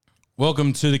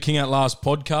Welcome to the King at Last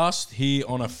podcast here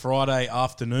on a Friday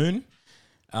afternoon.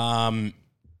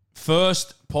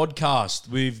 First podcast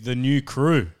with the new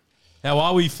crew. How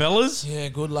are we, fellas? Yeah,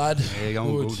 good lad. Yeah,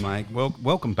 going good, mate.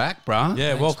 Welcome back, bruh. Yeah,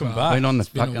 Thanks, welcome bro. back. Been on the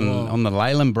on the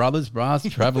Leyland Brothers,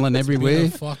 bruh, travelling everywhere. Been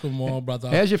a fucking while,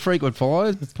 brother. How's your frequent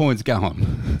flyer points going?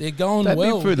 They're going They've been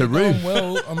well. through the They're roof.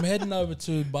 going well. I'm heading over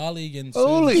to Bali again soon.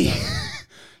 Holy! so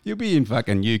You'll be in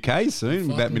fucking UK soon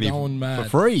with that Fucking many going mad. for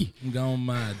free. I'm going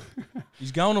mad.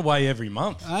 He's going away every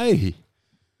month. Hey,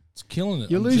 It's killing it.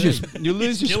 you I'm lose G. your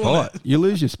killing spot. You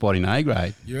lose your spot in A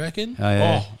grade. You reckon? Oh,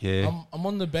 yeah, Oh, yeah. I'm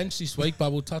on the bench this week,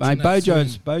 but we'll touch Mate, on that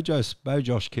soon.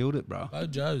 Bojo's killed it, bro.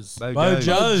 Bojo's. Bojo's.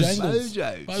 Jangles.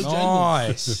 Bojo's.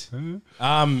 Bojangles.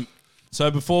 Nice. So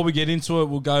before we get into it,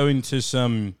 we'll go into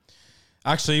some...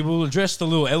 Actually, we'll address the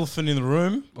little elephant in the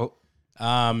room. Oh,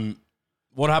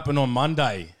 What happened on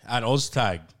Monday at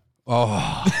OzTag?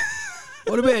 oh.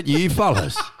 What about you,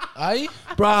 fellas? Eh?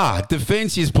 Bruh,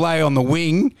 defensives play on the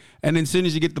wing, and then as soon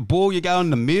as you get the ball, you go in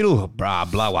the middle. Bruh,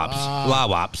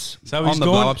 blow-ups. So he's On the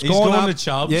gone- blow-ups. he's gone up, to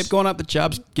Chubbs. Yep, gone up the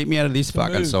Chubbs. Get me out of this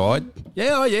fucking move. side.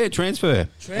 Yeah, oh yeah, transfer.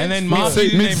 And then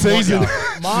Transfer. mid-season.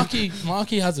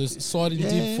 Marky has a side in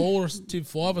Div 4 or Div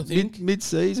 5, I think.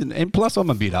 Mid-season. And plus I'm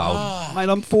a bit old. Mate,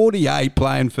 I'm 48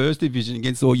 playing first division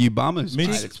against all you bummers. Mate,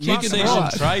 it's fucking Mid-season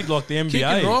right. trade like the NBA.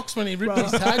 Kicking rocks when he ripped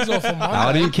his tags off on No, I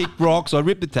Monday. didn't kick rocks. I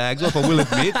ripped the tags off, I will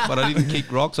admit, but I didn't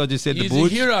kick rocks. I just said He's the the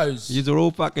bush. heroes. Yous are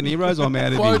all fucking heroes. I'm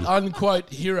out of Quote here. unquote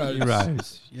heroes.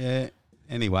 Heroes. Yeah.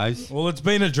 Anyways. Well, it's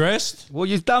been addressed. Well,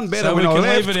 you've done better So when we I can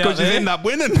left leave it out because you there. end up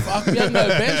winning. Fuck, we had no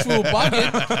bench. We'll bug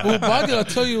it. I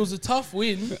tell you, it was a tough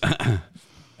win.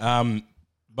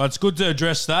 But it's good to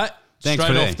address that Thanks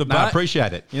straight for off that. the No, I bat.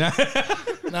 appreciate it. You know?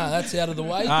 No, that's out of the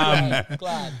way.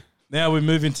 Glad. Now we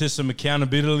move into some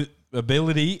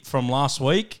accountability from last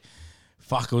week.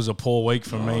 Fuck, it was a poor week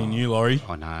for me and you, Laurie.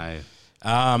 I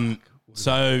know.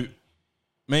 So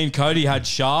me and Cody had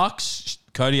Sharks.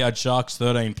 Cody had Sharks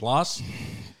 13 plus.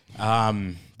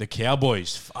 The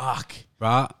Cowboys, fuck,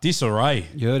 Bruh, disarray.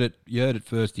 you heard it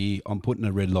first year. I'm putting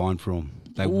a red line for them.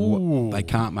 They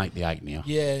can't make the 8 now.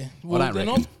 Yeah. Well, don't they're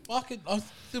reckon. not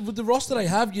fucking. With the roster they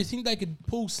have, you think they could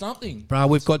pull something? Bruh,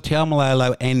 we've got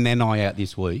Taumalolo and Nanai out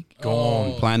this week.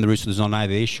 Gone. Playing the Roosters. I know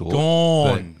they're short.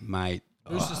 Gone. But, mate,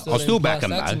 Roosters I'll 13 still back plus, them,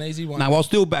 that's though. an easy one. No, I'll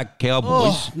still back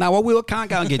Cowboys. No, I will. I can't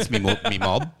go against me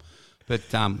mob. But,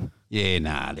 yeah,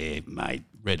 nah, they're, mate,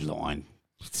 red line.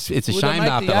 It's a Will they shame make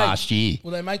after the 8? last year.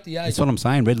 Will they make the 8? That's what I'm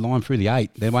saying. Red line through the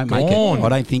 8. They won't make Gone. it. I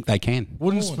don't think they can.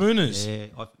 Wooden spooners. Yeah,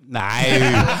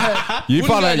 no. you Wouldn't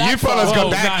go that fellas far. got Well,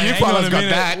 that. no, You hang on fellas a got minute.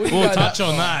 that. Wouldn't We'll go touch that on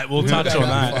far. that. We'll Wouldn't touch go on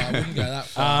that that. far. Wouldn't go that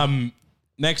far.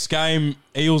 Next game,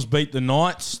 Eels beat the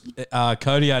Knights.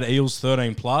 Cody had Eels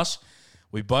 13 plus.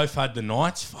 We both had the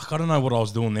Knights. Fuck, I don't know what I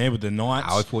was doing there with the Knights.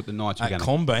 I thought the Knights were at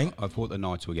going Combank. I thought the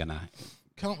Knights were going to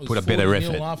Cunt was put a better 40-0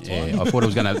 effort. half-time. Yeah, I thought it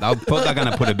was going to. I thought they're going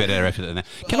to put a better effort than that.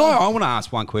 I want to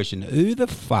ask one question. Who the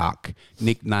fuck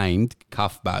nicknamed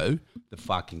Cuffbo the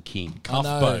fucking king? I know.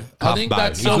 Cuffbo. I think Cuffbo.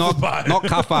 that's He's not Cuffbo.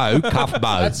 Cuffo. Cuffbo.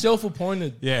 That's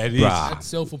self-appointed. Yeah, it is. Bruh. That's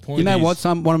self-appointed. You know what?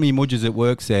 One of my mudgers at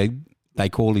work said they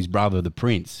call his brother the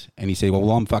Prince, and he said, "Well,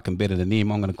 I'm fucking better than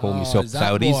him. I'm going to call myself." is that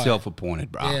So it is why?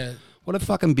 self-appointed, bro. Yeah. What a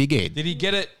fucking big head, Did he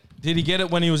get it? Did he get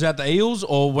it when he was at the Eels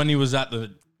or when he was at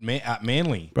at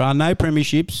Manly? bro. No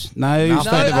premierships, no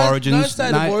state of no origins,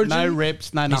 state of origin. no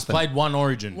reps, no He's nothing. played one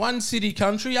Origin. One city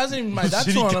country. He hasn't even made that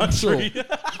City sign, I'm sure. country.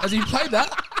 Has he played that?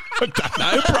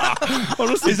 No, bro.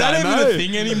 Honestly, Is that even a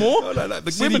thing anymore?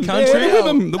 The City women, country? Yeah, the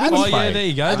women Oh, yeah, played. there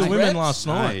you go. That's The women reps. last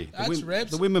night. Hey, That's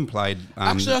reps. The women played.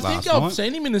 Actually, I think last I've night.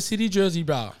 seen him in a city jersey,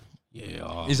 bro.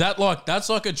 Yeah, Is that that's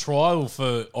like a trial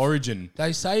for Origin,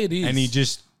 They say it is. and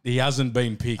he hasn't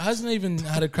been picked. hasn't even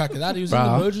had a crack at that. He was Bruh.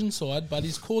 in the Virgin side, but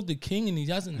he's called the king, and he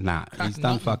hasn't. nah, cracked he's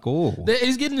done nothing. fuck all.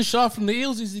 He's getting the shot from the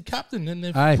Eels. He's the captain, and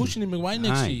they're Hey. pushing him away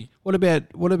next Hey, year. What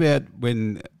about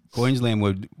when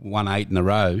Queensland won 8 in a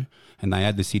row and they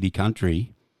had the city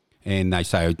country and they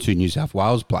say 2 New South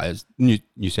Wales players, New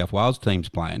South Wales teams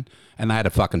playing, and they had a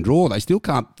fucking draw. They still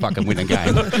can't fucking win a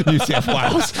game. New South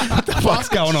Wales. What the fuck's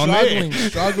going on there?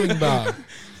 Struggling, bro.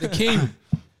 The king.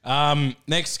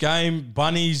 Next game,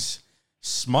 Bunnies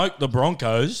smoked the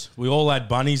Broncos. We all had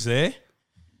Bunnies there.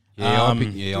 Yeah, I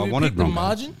Did we wanted pick the Broncos.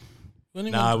 margin?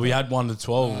 No, we had 1 to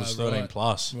 12. It was 13 right.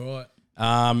 plus.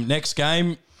 Right. Next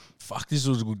game, fuck, this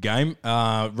was a good game.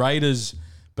 Raiders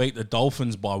beat the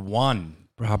Dolphins by 1.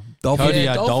 Bruh, Cody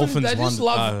Yeah, had Dolphins they just 1.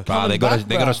 love Bruh, coming they got back,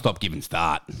 to bruh. stop giving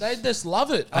start. They just love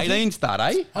it. I think- 18 start,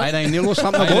 eh? 18-0 or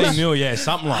something. it 18 was? mil, yeah,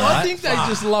 something like I that. think they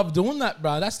just love doing that,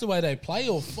 bro. That's the way they play,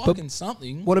 or fucking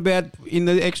something. What about in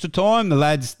the extra time? The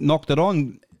lads knocked it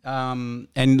on, and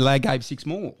they gave 6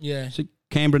 more. Yeah. So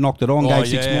Canberra knocked it on, gave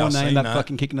 6 yeah, more, I and they seen ended up that.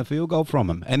 fucking kicking a field goal from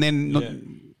them. And then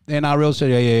the NRL said,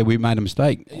 yeah, we made a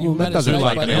mistake. You Well, made that a doesn't mistake,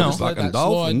 like but now. now- Fucking that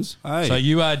Dolphins. Hey.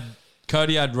 So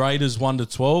Cody had Raiders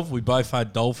 1-12. We both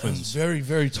had Dolphins. Very,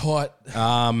 very tight.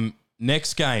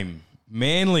 Next game,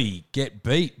 Manly get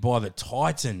beat by the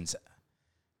Titans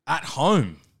at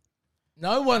home.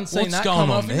 No one's seen What's that going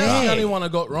come on off. And that's there? the only one I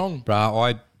got wrong.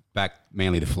 Bruh, I backed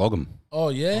Manly to flog them. Oh,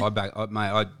 yeah? I don't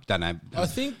know. I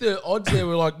think the odds there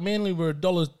were like Manly were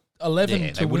 $1.11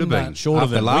 Yeah, to they would win have been that. Shorter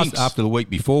than Winks. after the week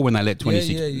before when they let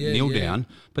 26 yeah, nil yeah. down.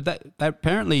 But they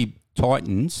apparently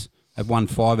Titans have won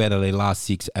 5 out of their last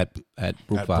 6 at At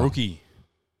Brookvale. Brookie.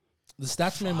 The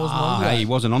statsman wasn't on Hey, he that.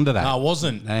 wasn't onto that. No, it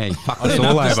wasn't. Hey, fucked I us didn't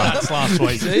all have the over. stats last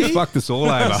week. See? Fucked us all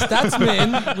over.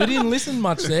 Statsman, we didn't listen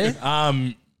much there.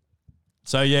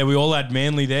 So yeah, we all had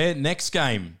Manly there. Next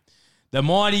game, the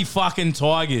mighty fucking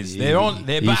Tigers. They're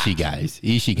Here back. she goes.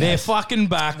 Here she They're goes. fucking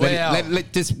back. Wow.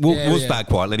 We'll start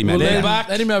quiet. Let him have They're that. back.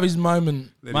 Let him have his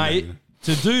moment. Mate,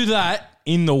 to do that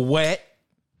in the wet,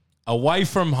 away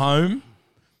from home,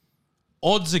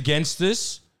 odds against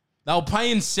us, they were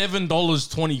paying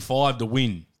 $7.25 to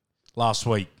win last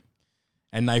week.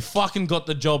 And they fucking got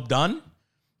the job done.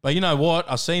 But you know what?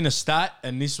 I seen a stat,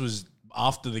 and this was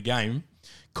after the game.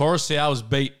 Coruscant's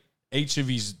beat each of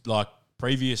his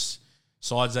previous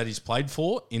sides that he's played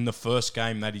for in the first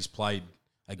game that he's played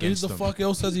Who against the them. fuck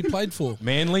else has he played for?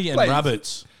 Manly and Wait.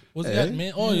 Rabbits. Was that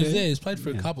man? Oh, he was there. He's played for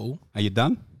a couple. Are you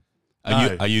done?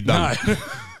 No. Are you done? No.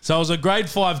 So it was a grade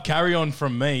 5 carry on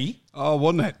from me. Oh,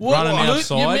 wasn't it? Running Luke,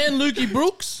 outside. your man Lukey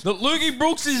Brooks, Look, Lukey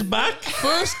Brooks is back.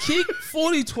 first kick,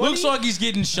 40-20. Looks like he's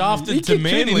getting shafted He to kicked two,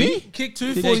 didn't Manly. he? kick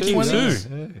 2, He 40-20. kicked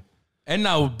two. And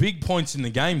they were big points in the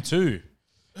game too.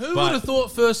 Who But- would have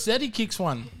thought first set he kicks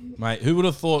one? Mate, who would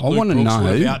have thought I Luke wanna Brooks would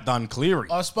know- have outdone Cleary?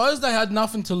 I suppose they had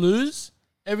nothing to lose,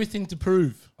 everything to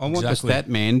prove. I want Exactly. the stat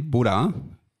man, Buddha,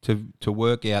 to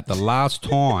work out the last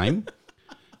time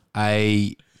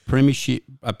a premiers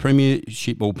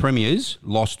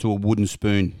lost to a wooden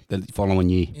spoon the following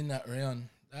year. In that round.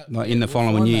 In the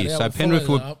following year. So Penrith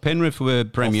were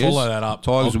premiers. follow that up.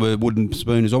 Tigers were wooden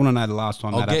spooners. I want to know the last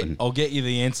time that happened. I'll get you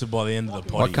the answer by the end of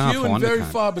the potty. can't Few and find it, very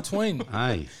can't. far between.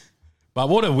 Hey, But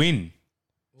what a win.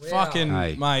 Fucking,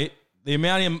 Hey. mate, the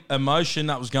amount of emotion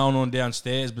that was going on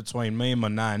downstairs between me and my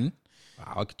nan,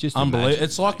 I could just unbelievable. imagine.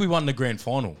 It's like we won the grand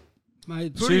final.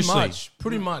 Mate, Seriously.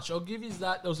 Pretty much. I'll give you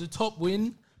that. There was a top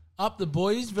win. Up the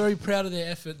boys. Very proud of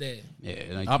their effort there. yeah,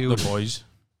 they Up the killed it. boys.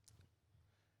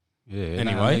 Yeah,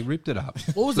 Anyway. they ripped it up.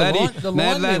 What was the Laddie- line? The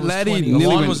line there was Laddie 20. The nearly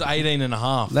line went- was 18 and a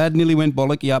half. Lad nearly went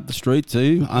bollocky up the street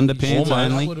too. Underpants Almost.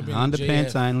 only. That would've been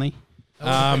Underpants GF. only.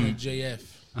 That was a GF.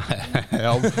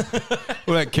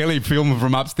 Well, that Kelly filming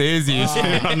from upstairs here,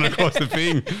 running across the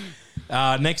thing.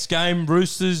 Next game,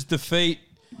 Roosters defeat.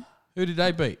 Who did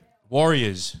they beat?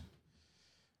 Warriors.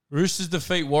 Roosters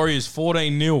defeat Warriors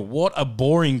 14-0. What a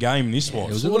boring game this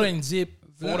was. 14 zip.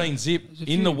 14 zip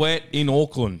in the wet in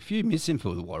Auckland. A few missing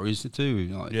for the Warriors too.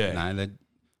 Like, Yeah. you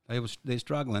know, they're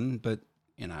struggling, but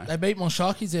you know. They beat my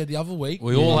Sharkies there the other week.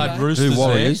 We all had Roosters Who there.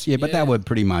 Warriors? Yeah, but Yeah. they were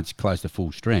pretty much close to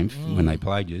full strength when they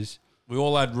played us. We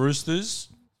all had Roosters.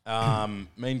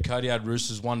 Me and Cody had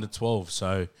Roosters 1-12,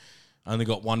 so only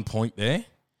got 1 point there.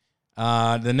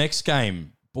 The next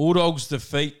game, Bulldogs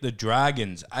defeat the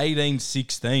Dragons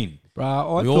 18-16.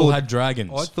 Bro, We all had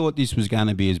Dragons. I thought this was going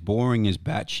to be as boring as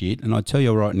batshit, and I tell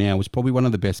you right now, it was probably one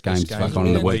of the best games games fuck of on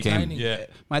in the the week. weekend. Yeah.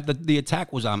 Mate, the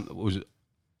attack was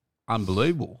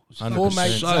unbelievable. Hundred Poor percent.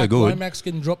 mate So Zach good. Lomax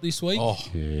getting dropped this week. Oh,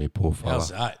 Yeah, poor fella. how's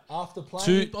that? After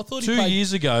playing, I thought he Two played.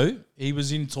 years ago, he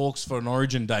was in talks for an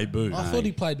Origin debut. I thought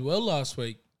he played well last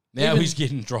week. Now even- he's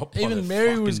getting dropped. by Even the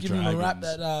Mary was fucking giving him a rap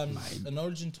Dragons. that an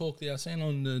Origin talk that I seen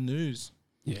on the news.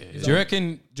 Yeah. Do you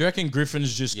reckon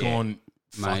Griffin's just gone?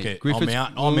 Fuck Mate, it. Griffiths-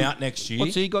 I'm out next year.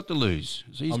 What's he got to lose?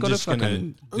 So he's I'm got to just gonna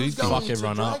fucking do Who's things. fuck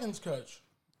everyone up. Dragons coach?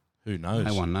 Who knows?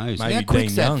 No one knows. Maybe How quick's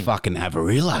Dean that Young. fucking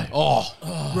Avarillo?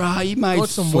 Oh, Right, he made Got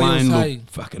some Sloan wheels, look hey.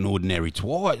 fucking ordinary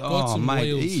twat. Got Oh, some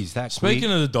mate, wheels. he's that speaking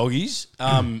quick. of the doggies,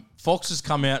 Fox has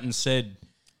come out and said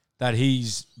that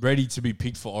he's ready to be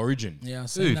picked for Origin. Yeah, I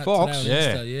seen Who, that Fox?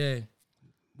 today on Insta, yeah.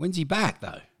 When's he back,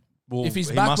 though? Well, If he's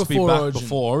he back must be before back Origin.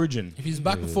 before Origin. If he's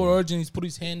back before Origin, he's put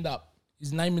his hand up.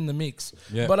 His name in the mix.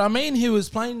 Yeah. But I mean, he was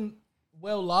playing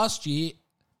well last year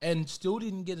and still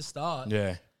didn't get a start.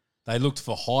 Yeah, they looked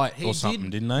for height He or something,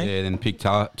 did. didn't they? Yeah, then pick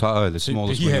To'o, the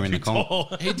smallest winger in the picked comp.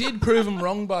 all. He did prove him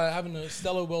wrong by having a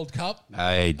stellar World Cup.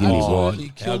 Hey, didn't he? What? Absolutely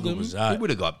How killed good him. was He that? would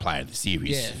have got player of the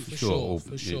series. Yeah, for sure. Or, For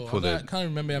yeah, sure. for I the can't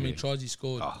remember how many tries he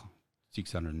scored.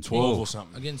 612. 12 or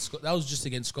something. Against that was just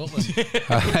against Scotland.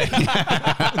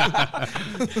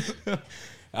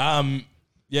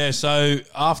 Yeah, so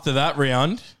after that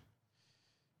round,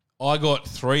 I got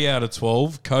 3 out of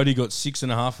 12. Cody got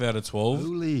 6.5 out of 12.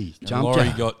 Holy, And jumped Laurie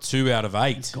ya. got 2 out of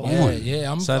 8.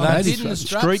 Yeah. So I'm that's hitting the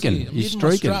straps streaking. here. I'm He's hitting my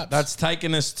streaking. straps. That's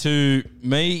taken us to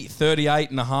me,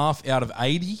 38.5 out of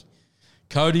 80.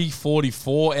 Cody,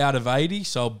 44 out of 80,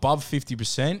 so above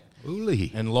 50%.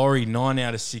 Holy. And Laurie, 9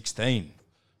 out of 16.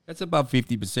 That's above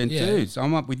 50% Yeah. too. So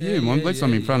I'm up with you. Yeah, Unless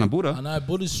I'm in front of I Buddha. know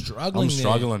Buddha's struggling. I'm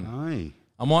struggling. Aye.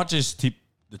 I might just tip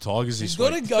the Tigers this He's got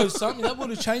to week. go something. That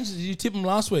would have changed it. Did you tip him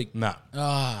last week? No.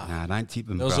 Nah, don't tip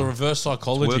them, There was bro. a reverse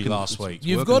psychology working. last week.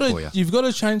 You've working got for you. to. You've got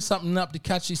to change something up to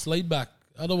catch this lead back.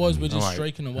 Otherwise, we're just Alright.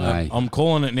 streaking away. Aye. I'm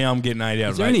calling it now. I'm getting 8 out Is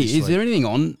of there 8 any? this Is week. there anything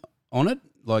on it?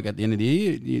 Like at the end of the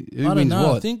year, who I don't wins know.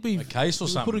 what? I think we A case or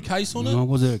we something? put a case on it. Oh,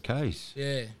 was there a case?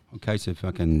 Yeah. A case of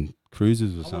fucking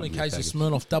cruises or I want something. a case of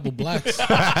Smirnoff Double Blacks.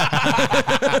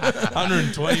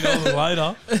 $120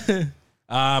 later.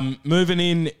 Moving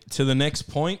in to the next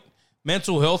point.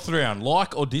 Mental health round.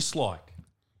 Like or dislike?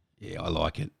 Yeah, I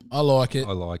like it. I like it.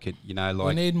 I like it. You know, We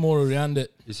like need more around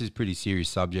it. this is a pretty serious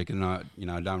subject, and I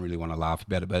don't really want to laugh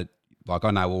about it, but like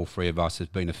I know all three of us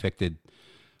have been affected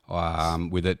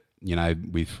with it. You know,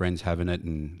 with friends having it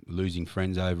and losing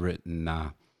friends over it, and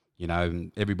you know,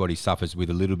 everybody suffers with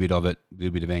a little bit of it, a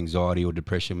little bit of anxiety or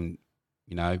depression.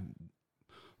 You know,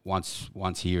 once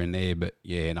here and there, but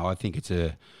yeah, and I think it's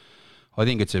a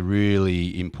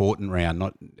really important round.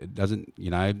 It doesn't, you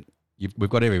know.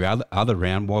 We've got every other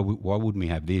round. Why wouldn't we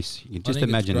have this? You can just think it's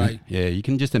imagine. great. Yeah, you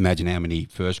can just imagine how many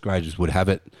first graders would have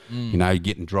it. You know,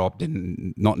 getting dropped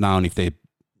and not knowing if they're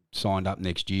signed up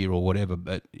next year or whatever.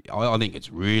 But I think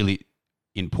it's really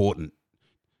important.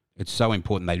 It's so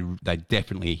important. They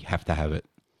definitely have to have it.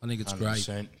 I think it's great.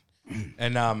 100%.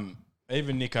 And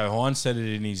even Nico Hines said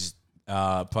it in his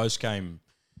post-game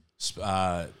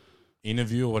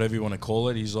interview or whatever you want to call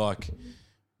it. He's like,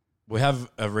 we have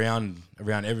around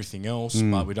everything else,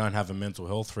 but we don't have a mental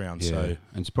health round. Yeah, So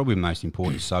and it's probably the most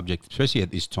important subject, especially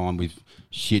at this time with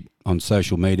shit on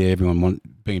social media. Everyone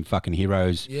being fucking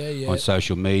heroes on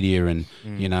social media, and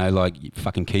you know, like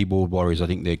fucking keyboard warriors, I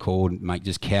think they're called, mate,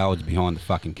 just cowards behind the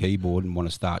fucking keyboard and want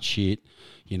to start shit.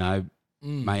 You know,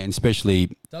 mate, and especially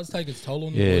It does take its toll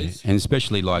on the boys. and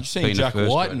especially like you seen being Jack a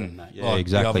first Whiten grader. Yeah, like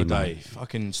exactly, the other day, mate.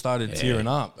 fucking started tearing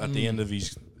up at the end of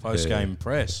his post-game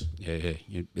press. Yeah,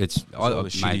 it's all the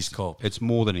shit mate, he's copped. it's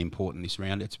more than important this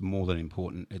round. It's more than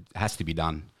important. It has to be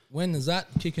done. When is that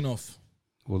kicking off?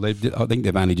 Well, I think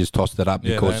they've only just tossed it up Yeah,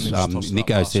 they because only just tossed it up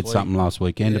Nico last said week. something last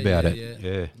weekend Yeah, about yeah, it. yeah.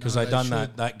 Yeah. Because No, they done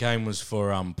should. that game was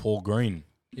for Paul Green.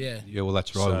 Yeah. Yeah, well,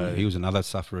 that's right. So- He was another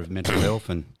sufferer of mental health,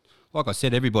 and like I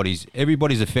said, everybody's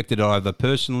affected either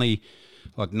personally,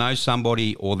 like know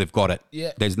somebody, or they've got it.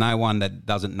 Yeah. There's no one that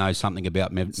doesn't know something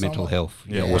about mental Someone. health,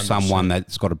 Yeah, or 100%. someone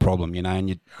that's got a problem, you know,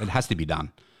 and it has to be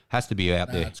done, has to be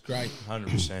out there. That's great.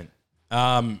 100%.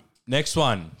 Next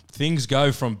one. Things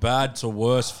go from bad to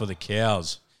worse for the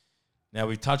Cows. Now,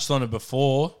 we touched on it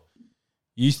before.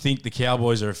 You think the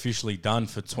Cowboys are officially done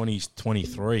for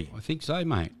 2023? I think so,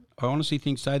 mate. I honestly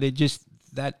think so. They're just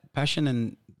that passion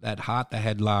and that heart they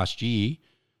had last year.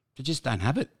 They just don't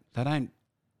have it. They don't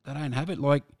have it.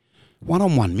 Like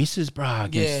one-on-one misses, bro,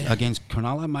 against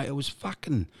Cronulla, mate.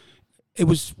 It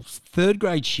was third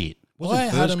grade shit. Wasn't I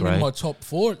had first them grade. in my top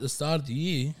 4 at the start of the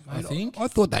year, I think. I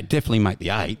thought they'd definitely make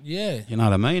the 8. Yeah. You know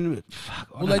what I mean? Fuck,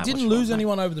 I Well, don't they know didn't what's lose wrong, mate.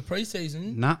 anyone over the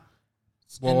preseason. Nah, And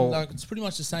well, like, it's pretty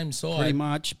much the same side. pretty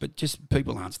much. But just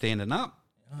people aren't standing up.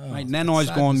 Mate, it's Nanai's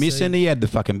sad gone to missing. see. He had the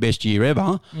fucking best year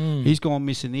ever. He's gone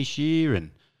missing this year.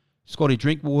 And Scotty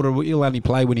Drinkwater, he'll only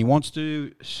play when he wants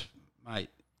to. Mate,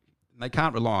 they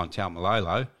can't rely on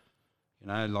Taumalolo. You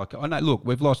know, like, I know, look,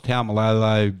 we've lost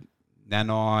Taumalolo,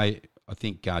 Nanai, I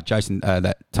think Jason,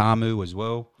 that Tamu as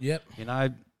well. Yep. You know,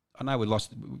 I know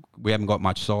we haven't got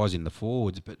much size in the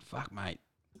forwards, but fuck, mate,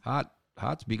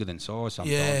 heart's bigger than size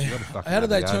sometimes. Yeah. You gotta fucking How do have a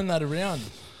they go. turn that around?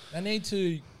 They need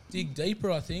to dig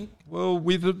deeper, I think. Well,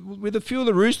 with a few of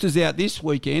the Roosters out this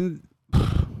weekend,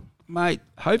 mate,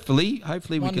 hopefully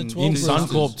we 1 to can 12 In Roosters.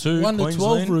 Suncorp too, 1 to 12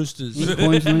 Queensland. Roosters.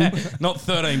 Queensland. Not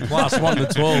 13 plus, 1 to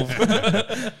 12.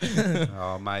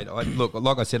 Oh, mate, look,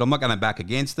 like I said, I'm not going to back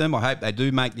against them. I hope they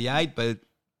do make the 8, but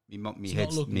me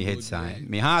head's looking good, saying,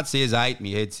 my heart says 8, my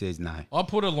head says no. I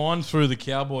put a line through the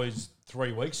Cowboys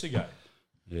 3 weeks ago.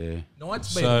 Yeah.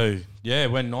 Knights beat them. So, yeah,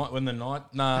 when the night...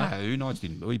 Nah. No, Knights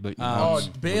didn't. We beat Oh, Knights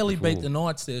barely before. beat the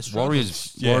Knights there. Struggled.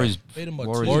 Warriors. Yeah. Warriors. Beat 'em by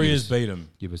Warriors beat them.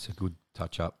 Give us a good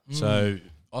touch up. So,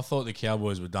 I thought the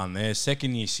Cowboys were done there.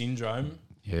 Second year syndrome.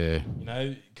 Yeah. You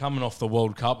know, coming off the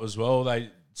World Cup as well,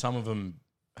 some of them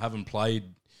haven't played,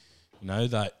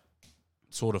 that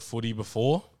sort of footy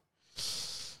before.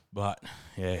 But,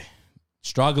 yeah,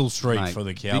 Struggle streak Mate, for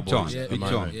the big time, Cowboys at the big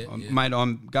moment. time. Yeah. Mate,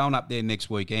 I'm going up there next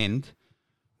weekend.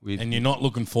 And you're not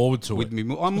looking forward to it.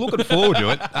 I'm looking forward to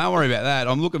it. Don't worry about that.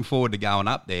 I'm looking forward to going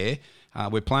up there.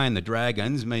 We're playing the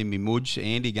Dragons, me and me Mudge,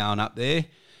 Andy going up there.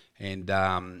 And,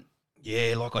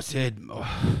 like I said...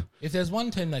 If there's one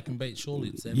team they can beat, surely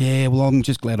it's them. Yeah, well, I'm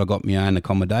just glad I got my own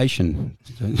accommodation.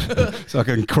 So I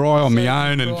can cry on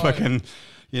my own and fucking,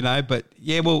 But,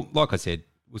 yeah, well, like I said,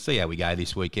 we'll see how we go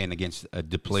this weekend against a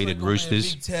depleted It's like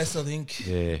Roosters. a big test, I think.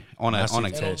 Yeah, on a Massive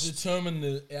That'll test. determine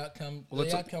the outcome.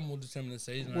 The outcome will determine the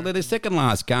season. Well, they're the second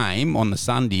last game on the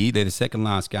Sunday. They're the second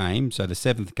last game, so the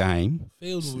seventh game.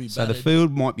 Field will be So the battered.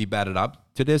 field might be battered up.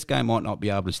 Tedesco might not be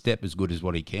able to step as good as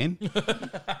what he can.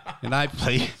 And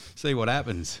hopefully see what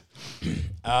happens.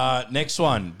 Next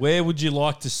one. Where would you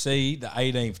like to see the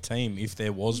 18th team if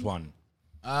there was one?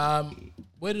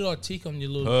 Where did I tick on your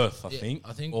little... Perth, I think.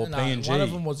 Or Or PNG. One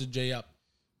of them was a G up.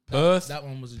 Perth, That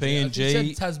one was a G PNG. up.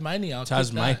 You said Tasmania. I clicked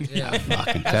Tasmania. that. Yeah.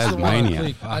 Fucking That's the one I Tasmania.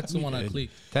 clicked. That's the one I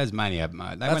clicked. Tasmania, mate. They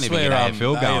won't That's even where get AFL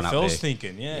going up there. AFL's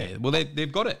thinking, yeah. Well,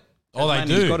 they've got it. Oh, they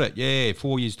Tasmania's do? got it. Yeah,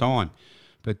 4 years' time.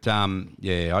 But,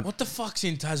 What the fuck's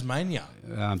in Tasmania?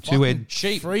 two head,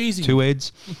 Sheep. Freezing. two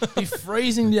heads. Be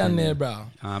freezing down there, bro.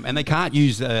 And they can't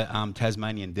use the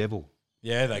Tasmanian Devil.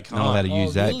 Yeah, they Not can't. allowed to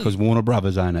use that really? because Warner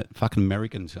Brothers own it. Fucking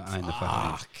Americans own the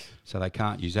fucking Fuck. so they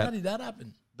can't use How that. did that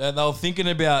happen? They were thinking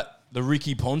about the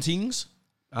Ricky Pontings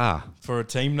for a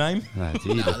team name. That's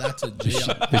it. Oh, that's a G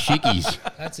up. The Shickies,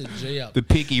 That's a G up. the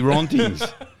Picky Rontings.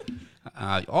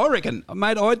 I reckon,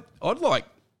 mate, I'd like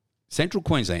Central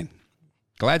Queensland,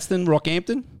 Gladstone,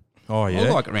 Rockhampton. Oh, I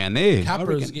like around there. I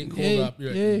Capras reckon- get called up, you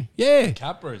Yeah, reckon? yeah.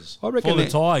 Capras. I reckon For the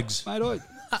that- Tigers. Mate,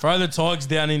 Throw the Tigers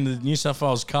down in the New South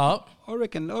Wales Cup. I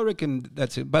reckon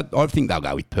that's it. But I think they'll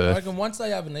go with I Perth. reckon once they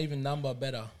have an even number,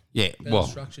 better. Yeah, Better well,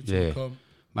 structure to yeah. the comp.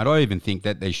 Mate, I even think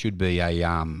that there should be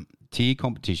a tier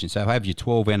competition. So have your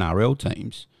 12 NRL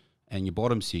teams and your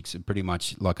bottom six are pretty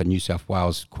much like a New South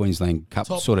Wales, Queensland Cup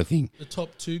Top- sort of thing. The top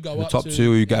two go The up top to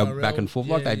two who go NRL. back and forth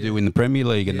like Yeah, they yeah. do in the Premier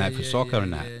League and Yeah, that for yeah, soccer yeah,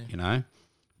 and that, yeah.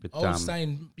 But I was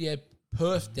saying,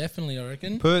 Perth definitely, I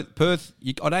reckon. Perth,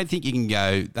 I don't think you can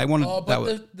go. They want to. Oh,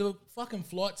 but the fucking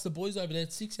flights, the boys over there,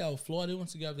 6-hour flight. Who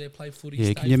wants to go over there, play footy? yeah,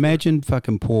 stay can you for- imagine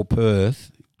fucking poor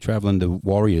Perth travelling to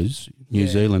Warriors, New Yeah,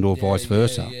 Zealand, or yeah, vice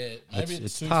versa? Yeah, yeah. Maybe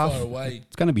it's too tough. far away.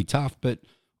 It's going to be tough, but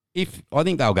I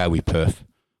think they'll go with Perth.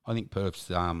 I think Perth's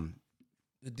The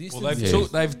distance. Well,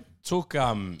 is- they've took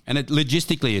and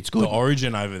logistically it's the good.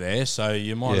 Origin over there, so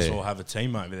you might as Yeah. well have a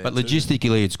team over there. But too.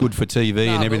 logistically, it's good for TV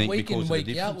Nah, and but everything week because in, of the week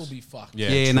difference. out will be fucked.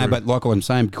 Yeah, no, true. but like I'm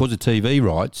saying, because of TV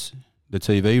rights,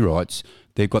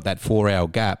 they've got that 4 hour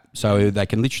gap, so they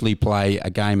can literally play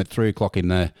a game at 3 o'clock in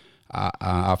the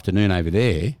afternoon over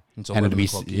there, It's and 11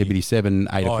 o'clock here. it'll be 7,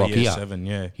 8 Oh, o'clock yeah, here. 7,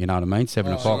 yeah. You know what I mean?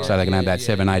 7 Oh, o'clock, yeah, so they can have yeah, that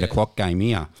 7, yeah, 8 yeah. o'clock game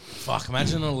here. Fuck,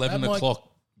 imagine an 11 That might- o'clock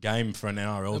game for an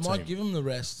NRL They team. might give them the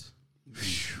rest.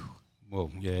 Well,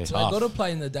 yeah, So they've got to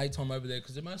play in the daytime over there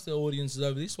because most of the audience is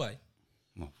over this way.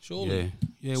 Surely.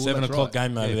 yeah. Well, 7 that's o'clock right.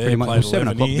 game over Yeah, there. pretty much. played Well, 7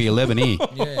 11 o'clock here. be 11 here.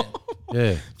 Yeah.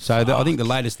 Yeah. So I think the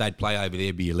latest they'd play over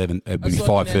there be 11. It'd be That's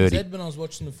like in 5:30. NZ when I was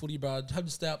watching the footy, bro. I'd have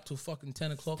to stay up till fucking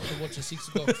 10 o'clock to watch a 6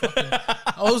 o'clock fucking...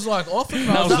 I was like off it,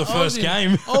 bro. That was the I was first in-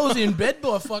 game. I was in bed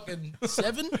by fucking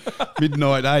 7.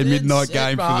 Midnight, midnight Dead set,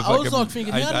 game bro. for the I was fucking like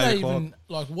thinking, 8 how do they o'clock. even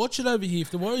like watch it over here?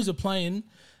 If the Warriors are playing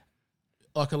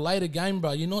like a later game,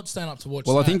 bro, you're not staying up to watch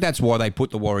Well, that. I think that's why they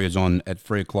put the Warriors on at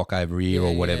 3 o'clock over here Yeah,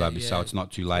 or whatever, yeah, so yeah. it's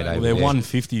not too late Well, over They're there.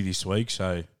 150 this week,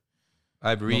 so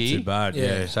Over not here. too bad. Yeah.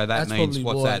 Yeah. So that That's means probably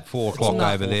what's why. that? 4 It's o'clock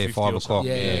not over there, 4:50 5 or o'clock.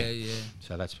 something. yeah.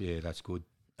 So that's good.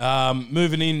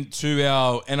 Moving into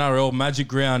our NRL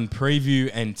Magic Round preview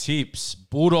and tips.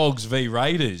 Bulldogs v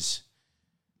Raiders.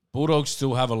 Bulldogs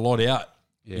still have a lot out.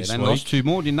 Yeah, this they week. lost 2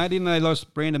 more, didn't they? Didn't they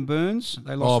lost Brandon Burns?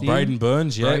 They lost him. Braden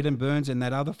Burns, yeah. Braden Burns and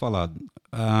that other fella,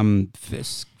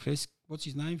 Fisk. What's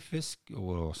his name? Fisk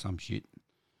or some shit.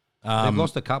 They've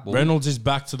lost a couple. Reynolds is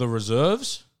back to the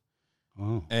reserves,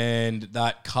 Oh, and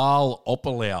that Carl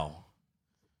Oppelau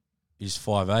is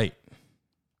 5'8".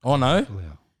 Oh, no.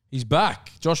 wow. He's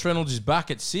back. Josh Reynolds is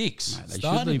back at 6. Mate, they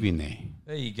Started. should leave him there.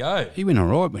 There you go. He went all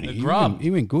right when The he grub. went,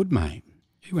 he went good, mate.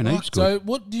 He went heaps So good.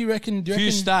 what do you reckon? Do you Few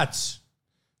reckon? stats.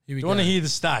 Here we Do you want to go. hear the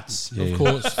stats? Yeah. Of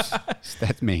course.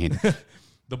 Stats man.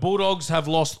 The Bulldogs have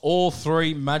lost all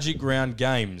 3 Magic Round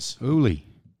games. Uli.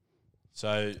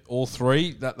 So all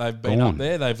 3 that they've been Gone. up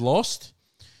there, they've lost.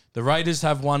 The Raiders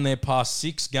have won their past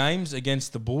 6 games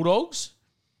against the Bulldogs.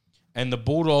 And the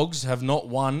Bulldogs have not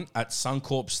won at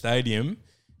Suncorp Stadium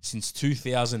since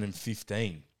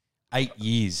 2015. 8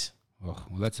 years. Oh,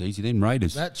 well, that's easy then.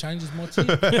 Raiders. That changes my tip.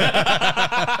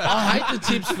 I hate the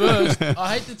tips first.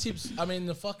 I hate the tips. I mean,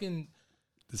 the fucking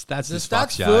The stats The is fuck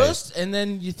stats show. first, and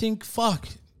then you think, fuck.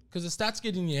 Because the stats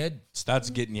get in your head.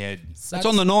 Stats getting your head. It's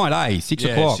on the night, eh? 6 Yeah,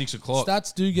 o'clock. 6 o'clock.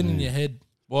 Stats do get in your head.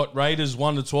 What, Raiders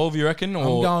 1 to 12, you reckon? I'm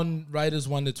Or going Raiders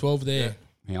 1 to 12 there.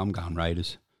 Yeah, I'm going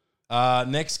Raiders.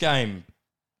 next game,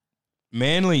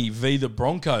 Manly v the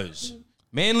Broncos.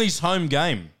 Manly's home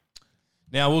game.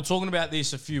 Now, we were talking about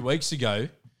this a few weeks ago,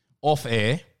 off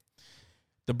air.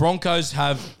 The Broncos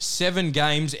have 7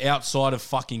 games outside of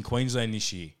fucking Queensland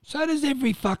this year. So does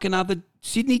every fucking other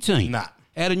Sydney team. Nah.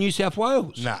 Out of New South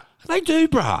Wales. Nah. They do,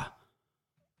 bruh.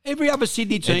 Every other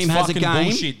Sydney team It's has a fucking game.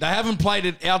 bullshit. They haven't played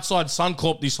it outside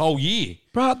Suncorp this whole year.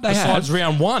 Bruh, they Besides have.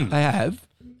 round 1. They have.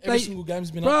 Every They- single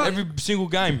game's been Bruh, up. Every single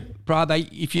game. bruh,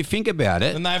 if you think about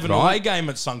it. And they have an right, away game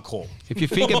at Suncorp. If you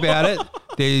think about it,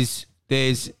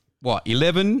 there's what,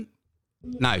 11?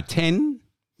 No, 10.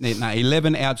 No,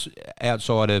 11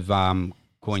 outside of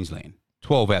Queensland.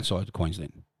 12 outside of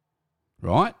Queensland.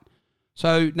 Right?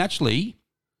 So naturally,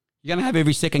 you're going to have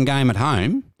every second game at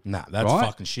home. Nah, that's Right.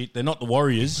 fucking shit. They're not the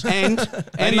Warriors. And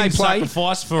they they play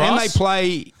sacrifice for and us. they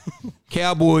play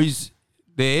Cowboys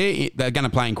there. They're going to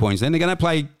play in Queensland. They're going to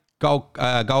play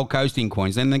Gold Coast in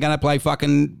Queensland. They're going to play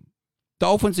fucking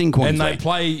Dolphins in and Queensland.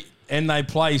 they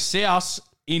play South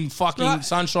in fucking Right.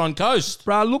 Sunshine Coast.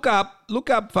 Bro, look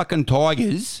up fucking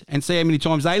Tigers and see how many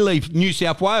times they leave New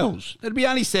South Wales. That'd be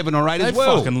only 7 or 8 as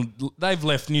well. They've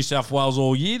left New South Wales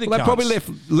all year. Well, they probably left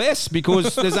less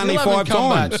because there's only 5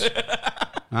 times.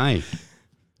 Hey,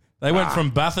 They went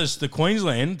from Bathurst to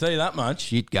Queensland. Tell you that much.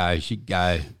 she'd go. Few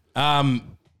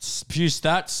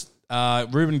stats.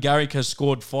 Ruben Garrick has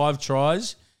scored 5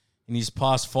 tries in his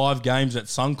past 5 games at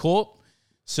Suncorp.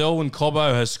 Selwyn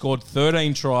Cobbo has scored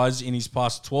 13 tries in his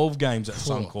past 12 games at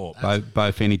Suncorp.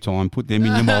 Both any time. Put them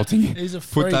in your multi. He's a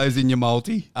Put freak. those in your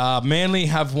multi. Manly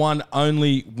have won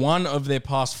only 1 of their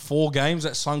past 4 games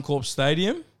at Suncorp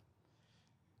Stadium.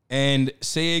 And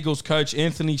Sea Eagles coach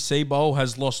Anthony Seabold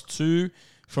has lost 2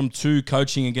 from 2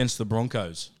 coaching against the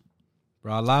Broncos.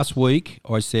 Bro, last week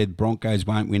I said Broncos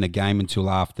won't win a game until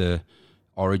after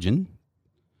Origin.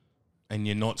 And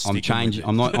you're not I'm sticking changing.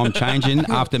 with it. I'm changing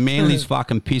after Manly's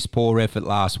fucking piss poor effort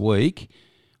last week.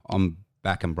 I'm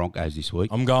backing Broncos this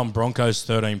week. I'm going Broncos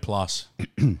 13 plus.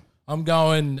 I'm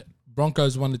going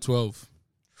Broncos 1 to 12.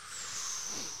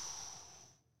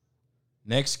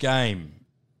 Next game,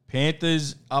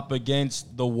 Panthers up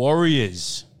against the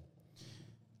Warriors.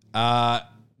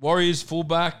 Warriors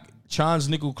fullback Chance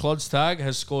Nickel-Klodstag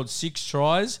has scored 6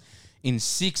 tries in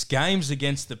 6 games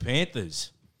against the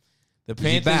Panthers. The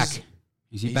Panthers,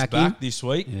 Is he he's back, back in? this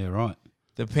week. Yeah, right.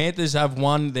 The Panthers have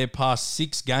won their past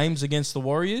 6 games against the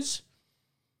Warriors.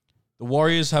 The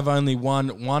Warriors have only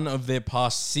won 1 of their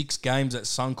past 6 games at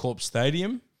Suncorp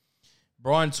Stadium.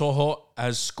 Brian To'o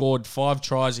has scored 5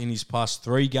 tries in his past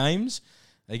 3 games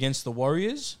against the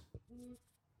Warriors.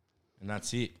 And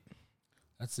that's it.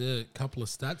 That's a couple of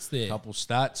stats there. Couple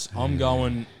stats. I'm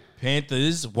going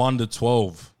Panthers 1 to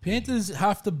 12. Panthers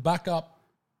have to back up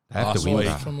They have Last to win. week.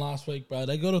 bro. from last week, bro.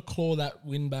 They got to claw that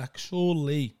win back,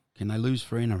 surely. Can they lose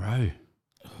 3 in a row?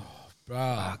 Bro,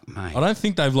 Fuck, mate. I don't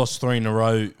think they've lost 3 in a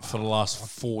row for the last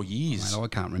 4 years. Mate, I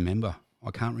can't remember. I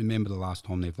can't remember the last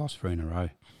time they've lost 3 in a row.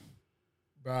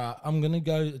 bro, I'm going to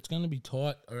go. It's going to be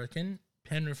tight, I reckon.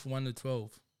 Penrith 1 to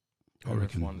 12. I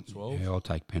reckon 1 to 12. Yeah, I'll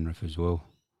take Penrith as well.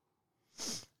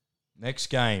 Next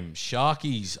game,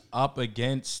 Sharkies up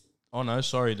against... Oh, no,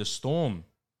 sorry, the Storm.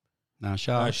 No,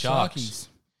 Sharks. Sharks.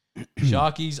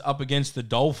 Sharkies up against the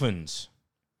Dolphins.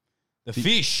 The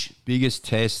fish. Biggest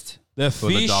test The for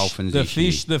fish. the Dolphins The this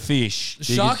year. fish. The fish. The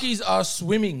Sharkies are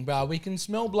swimming, bro. We can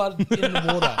smell blood in the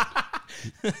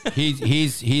water.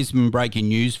 Here's some breaking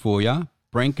news for you.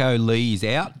 Brenko Lee is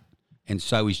out, and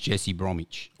so is Jesse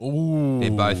Bromwich. Ooh. They're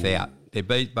both out. They've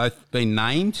both been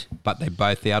named, but they're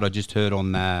both out. I just heard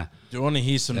on Do you want to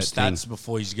hear some That stats thing.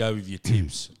 before you go with your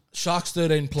tips? Sharks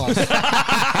 13 plus.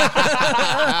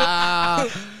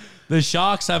 The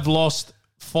Sharks have lost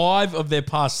 5 of their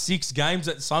past 6 games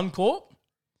at Suncorp.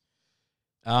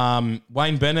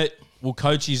 Wayne Bennett will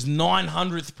coach his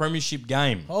 900th premiership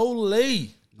game.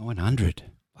 Holy. 900.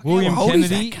 William How old is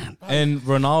Kennedy that cunt? and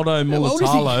Ronaldo How old is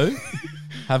he? Mulatalo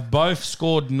have both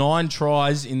scored 9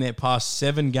 tries in their past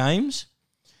 7 games.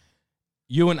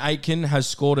 Ewan Aitken has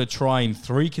scored a try in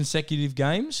 3 consecutive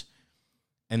games.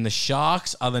 And the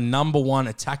Sharks are the number 1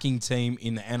 attacking team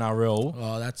in the NRL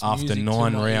Oh, that's after music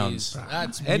 9 to my rounds. ears.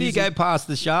 That's How do you go past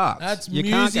the Sharks? That's you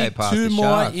can't go music past to the my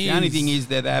Sharks. The only ears. thing is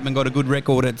that they haven't got a good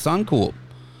record at Suncorp.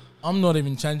 I'm not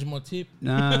even changing my tip.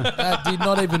 No, That did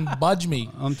not even budge me.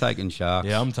 I'm taking Sharks.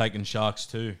 Yeah, I'm taking Sharks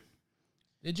too.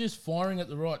 They're just firing at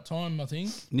the right time, I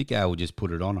think. Nico will just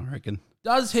put it on, I reckon.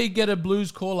 Does he get a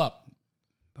Blues call up?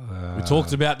 We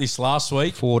talked about this last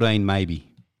week. 14 maybe.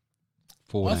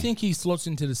 14. I think he slots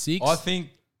into the 6. I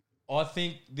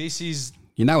think this is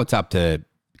You know it's up to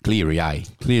Cleary, eh?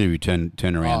 Cleary turn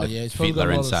around Oh, to yeah. He's probably got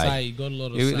Fittler a lot and of say. say. He got a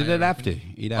lot of He'd say. have to.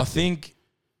 He'd have to.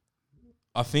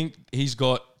 I think he's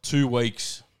got 2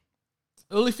 weeks.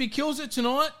 Well, if he kills it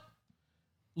tonight,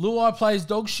 Luai plays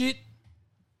dog shit.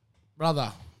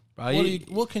 Brother, Bro,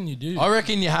 what can you do? I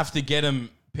reckon you have to get them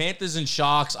Panthers and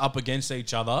Sharks up against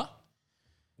each other.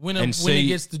 Winner see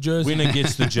gets the jersey. Winner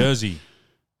gets the jersey.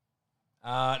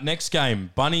 Next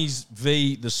game, Bunnies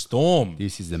v. the Storm.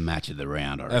 This is the match of the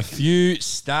round, I reckon. A few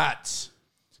stats.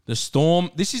 The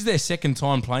Storm, this is their second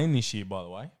time playing this year, by the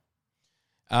way.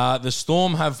 The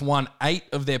Storm have won 8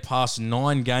 of their past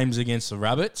 9 games against the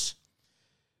Rabbits.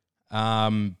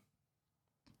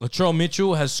 Latrell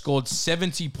Mitchell has scored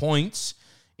 70 points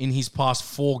in his past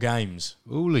 4 games.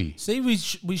 Ooly. See,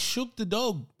 we shook the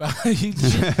dog, bro. You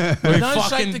don't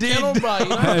fucking shake the did. kennel, bro. You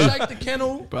don't shake the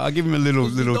kennel. Bro, I'll give him a little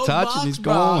dog touch barks, and he's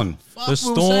bro. gone. Fuck, The we were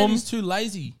saying Storm- he's too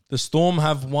lazy. The Storm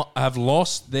have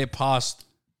lost their past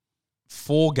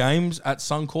 4 games at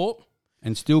Suncorp.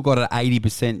 And still got an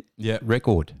 80% Yeah.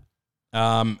 record.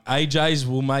 AJ's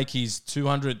will make his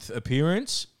 200th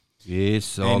appearance.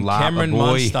 Yes, And love Cameron a boy.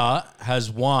 Munster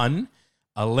has won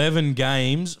 11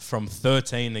 games from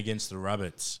 13 against the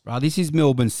Rabbits. Bro, this is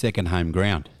Melbourne's second home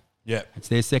ground. Yeah. It's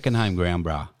their second home ground,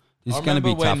 bro. This I is going to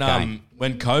remember be a tough game.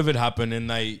 when COVID happened and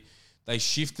they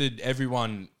shifted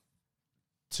everyone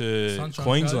to Sunshine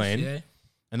Queensland Coast, yeah.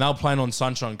 and they were playing on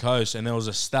Sunshine Coast and there was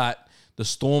a stat, the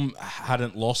Storm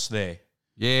hadn't lost there.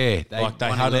 Yeah, they Like, they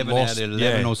won hadn't 11 lost- out of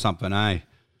 11 yeah. or something, eh?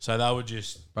 So they were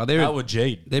just, Bro, they they're- were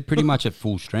G'd. They're pretty much at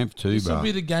full strength too, This will bro.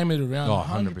 be the game of the round. Oh,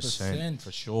 100%. 100%.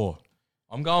 For sure.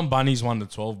 I'm going Bunnies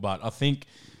 1-12, but I think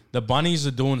the Bunnies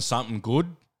are doing something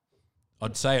good.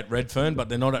 I'd say at Redfern, but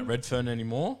they're not at Redfern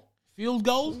anymore. Field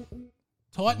goal?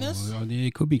 Tightness? Oh, yeah,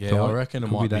 it could be Yeah, tight. I reckon it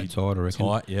could might be be that tight, I reckon.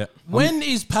 Tight, yeah. When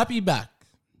is Pappy back?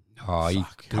 Oh, he's a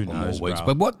Fuck, who couple knows, more weeks. bro.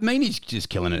 But what Meany's just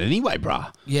killing it anyway, bro.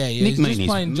 Yeah, Nick he's just Meany's-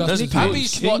 playing just Does Nick Pappy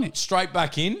Meany's slot kicking it. straight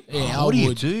back in? Yeah, What I do you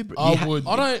would. do, bro? I You ha- would.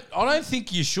 I don't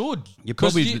think you should. You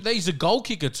Because probably- he's a goal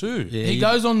kicker too. Yeah, He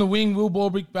goes on the wing, Will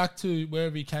Borbrick back to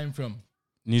wherever he came from.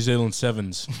 New Zealand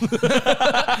Sevens.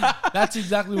 That's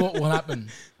exactly what will happen.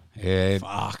 Yeah,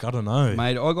 Fuck, I don't know.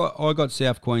 mate. I got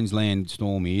South Queensland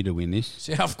Storm here to win this.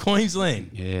 South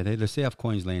Queensland. Yeah, they're the South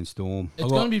Queensland Storm. It's got-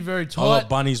 going to be very I tight. got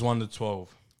Bunnies 1-12.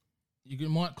 You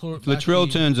might claw it If back Latrell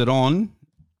here. turns it on,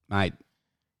 mate,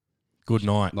 Good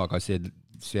night. like I said,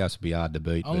 South will be hard to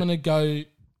beat. I'm but- going to go...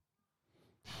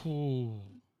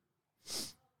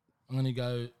 I'm going to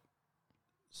go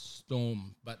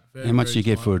Storm, but very, How much very do you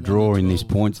get tight, for a draw in this 1-12.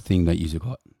 points thing that you've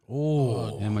got?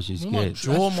 Oh. How much is We you might get?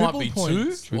 draw. Draw That's might be triple 2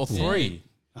 points. or 3.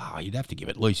 Oh, you'd have to give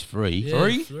at least 3. Yeah,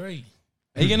 3? 3.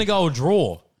 Are you going to go a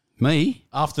draw Me?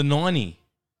 after 90?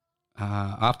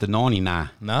 After 90, nah.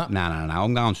 Nah. No.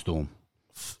 I'm going Storm.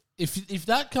 If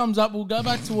that comes up, we'll go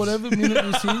back to whatever minute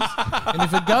this is. And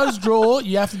if it goes draw,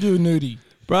 you have to do a nudie.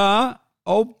 Bruh,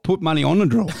 I'll put money on the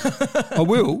draw. I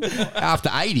will after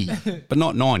 80, but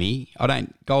not 90. I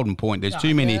don't. Golden point. There's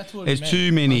too many. that's what There's he meant.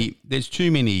 too many. There's too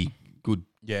many good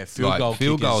Yeah, field goal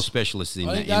field goal kickers. specialists in,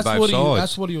 I think in both that's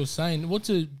sides. what he was saying.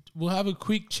 We'll have a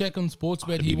quick check on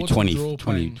Sportsbet It'd here. be What's 20, the draw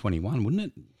 20, paying? 21, wouldn't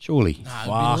it? Surely. Nah, Fuck,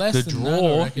 it'd be less the than that, draw.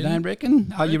 I You reckon. don't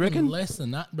reckon? Oh, you reckon? Less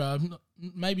than that, bro.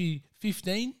 Maybe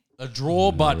 15. A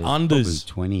draw, but Probably unders.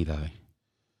 20 though.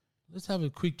 Let's have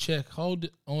a quick check. Hold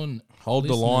on. Hold the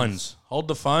listeners. lines. Hold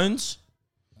the phones.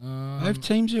 Both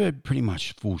teams are at pretty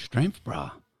much full strength, bruh.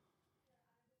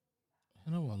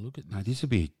 How do I look at this? No, this will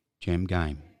be a gem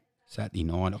game. Saturday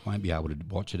night, I won't be able to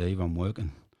watch it either. I'm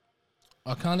working.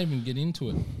 I can't even get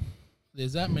into it.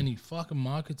 There's that many fucking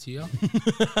markets here.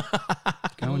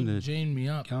 Go in the Gene me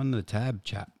up. tab,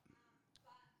 chap.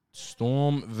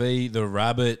 Storm v. the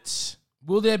Rabbits.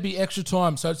 Will there be extra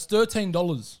time? So it's $13.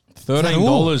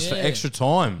 $13 for Yeah. extra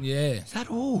time. Yeah. Is that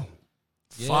all?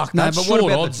 Fuck, No, that's but what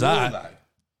short about odds, the draw, that.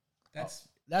 though?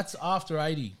 That's after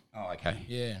 80. Oh, okay.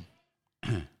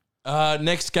 Yeah.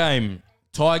 Next game,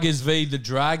 Tigers v. the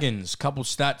Dragons. Couple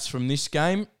stats from this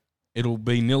game. It'll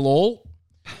be 0-all.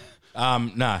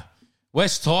 No.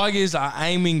 West Tigers are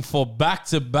aiming for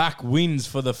back-to-back wins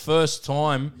for the first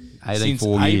time since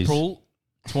 84 years. April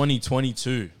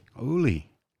 2022. Holy.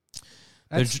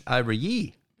 That's over a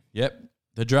year. Yep.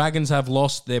 The Dragons have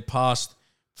lost their past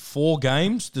 4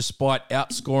 games despite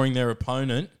outscoring their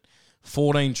opponent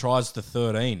 14 tries to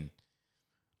 13.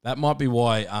 That might be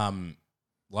why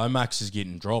Lomax is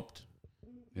getting dropped.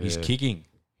 He's Yeah. kicking,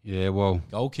 Yeah, well,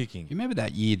 goal kicking. you remember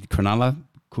that year Cronulla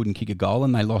couldn't kick a goal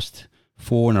and they lost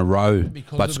 4 in a row,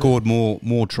 Because but of scored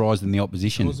more tries than the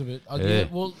opposition. Because of it. Yeah.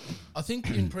 Well, I think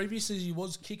in previous seasons he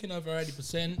was kicking over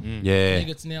 80%. I Yeah, think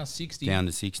it's now 60. down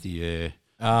to 60.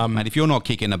 Yeah, mate. If you're not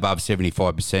kicking above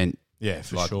 75%, Yeah,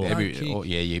 for like sure. Don't kick.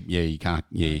 you can't.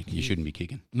 Yeah, you shouldn't be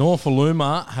kicking.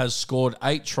 Norfoluma has scored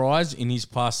 8 tries in his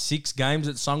past 6 games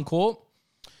at Suncorp.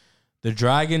 The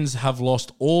Dragons have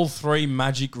lost all 3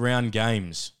 Magic Round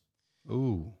games.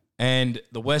 Ooh. And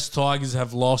the West Tigers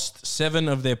have lost 7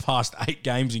 of their past 8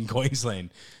 games in Queensland.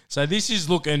 So this is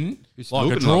looking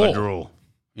like a draw. Like a draw.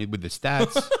 Yeah, with the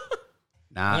stats.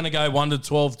 I'm Nah. going to go 1 to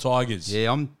 12 Tigers.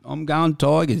 Yeah, I'm going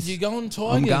Tigers. You're going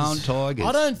Tigers. I'm going Tigers.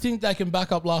 I don't think they can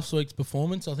back up last week's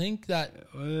performance. I think that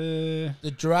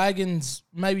the Dragons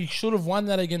maybe should have won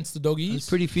that against the It's Doggies.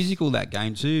 pretty physical, that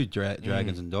game too.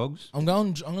 Dragons and Dogs. I'm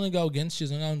going to go against you.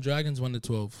 I'm going Dragons 1 to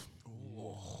 12.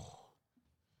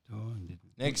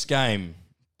 Next game,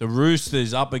 the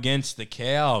Roosters up against the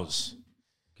Cows.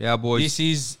 Cowboys.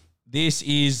 This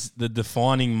is the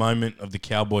defining moment of the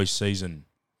Cowboys season.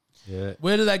 Yeah.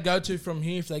 Where do they go to from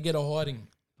here if they get a hiding?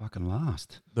 Fucking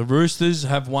last. The Roosters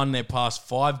have won their past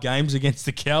 5 games against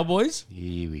the Cowboys.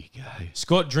 Here we go.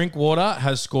 Scott Drinkwater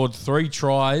has scored 3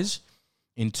 tries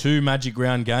in 2 Magic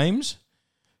Round games.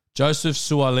 Joseph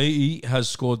Suaalii has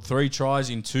scored 3 tries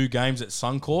in 2 games at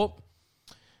Suncorp.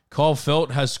 Kyle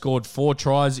Felt has scored 4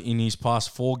 tries in his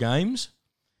past 4 games.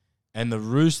 And the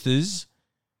Roosters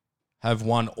have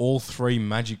won all 3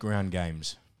 Magic Round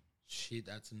games. Shit,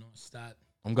 that's a nice stat.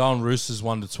 I'm going Roosters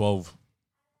 1 to 12.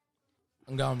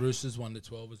 I'm going Roosters 1 to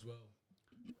 12 as well.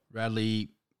 Radley,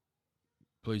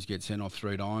 please get sent off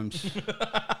 3 times.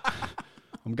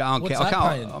 I'm going. What's that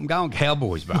paying? I'm going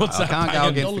Cowboys, bro. What's I that can't go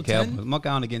paying? against the $1.10? Cowboys. I'm not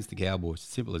going against the Cowboys.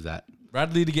 Simple as that.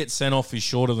 Bradley to get sent off is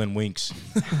shorter than Winks.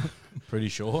 Pretty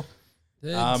sure.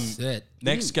 Dead set.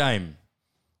 Next game,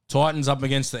 Titans up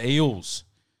against the Eels.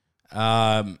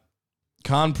 Khan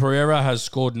Pereira has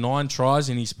scored 9 tries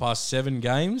in his past 7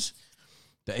 games.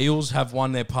 The Eels have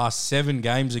won their past 7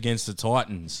 games against the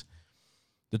Titans.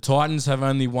 The Titans have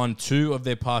only won 2 of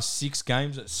their past 6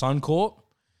 games at Suncorp.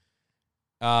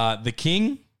 The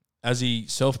King, as he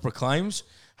self-proclaims,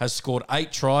 has scored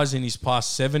 8 tries in his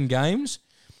past 7 games.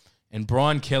 And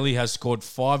Brian Kelly has scored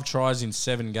 5 tries in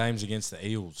 7 games against the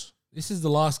Eels. This is the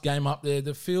last game up there.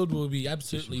 The field will be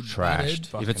absolutely Trashed.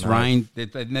 battered. If it's Fucking rained,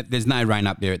 there's no rain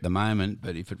up there at the moment,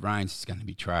 but if it rains, it's going to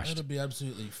be trashed. It'll be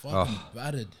absolutely fucking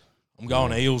battered. I'm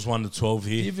going Eels 1 to 12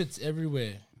 here. Divots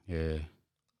everywhere. Yeah.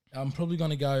 I'm probably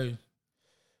going to go.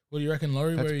 What do you reckon,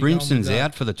 Laurie? That's Where are you going with Brimson's that?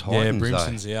 out for the Yeah, Titans.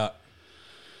 Brimson's out.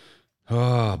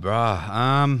 Oh,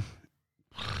 bruh.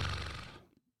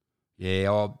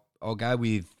 Yeah, I'll go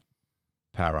with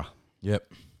Para. Yep.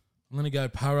 I'm going to go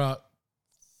Para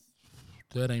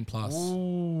 13 plus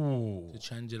Ooh. to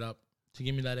change it up, to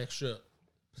give me that extra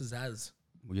pizzazz.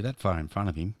 Well, you're that far in front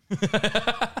of him.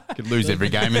 Could lose every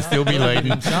game and still be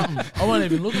leading. Something. I won't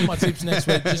even look at my tips next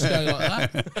week. Just go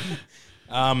like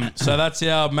that. So that's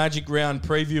our Magic Round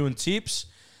preview and tips.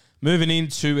 Moving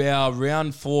into our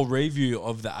Round 4 review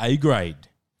of the A grade.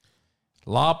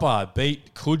 Lapa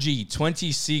beat Coogee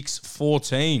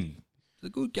 26-14. It's a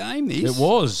good game, this. It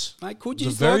was. Mate, It was Coogee, a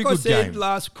very like I good said game.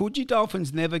 last, Coogee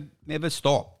Dolphins never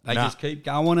stop. They Nah. just keep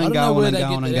going I and don't know where going and they get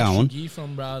going the and extra going. gear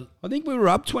from, bro. I think we were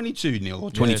up 22-0 or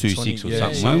 22-6 or 20, something, yeah,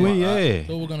 weren't something we? like that. Yeah.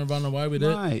 Thought we're going to run away with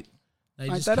it. Mate, They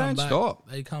Mate, just they come don't back. stop.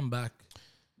 They come back.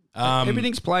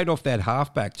 everything's played off that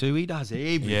halfback too. He does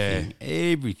everything.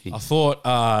 Everything. I thought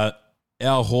our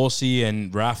Horsey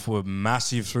and Raf were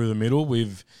massive through the middle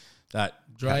with that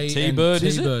Dre T-Bird, and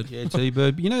is it? T-Bird. Yeah,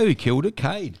 T-Bird. You know who killed it?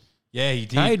 Cade. Yeah, he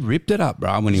did. Cade ripped it up,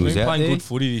 bro, when he He's was been out playing there. good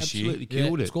footy this year. Absolutely Yeah,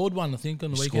 killed it. scored one, I think,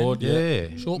 on the He weekend. scored,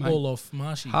 Yeah. Short Mate. ball off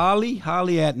Marshy. Harley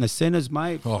out in the centres,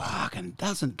 mate. Oh. Fucking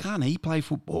can't he play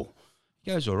football?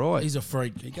 He goes all right. He's a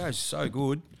freak. He goes so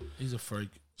good. He's a freak.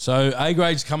 So A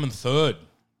grade's coming third.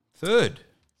 Third.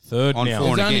 Third On now. four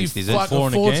and There's only against, is it? fucking For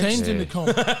and 4 against? teams in the comp.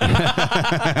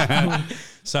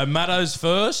 So Matto's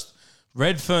first,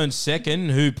 Redfern second,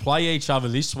 who play each other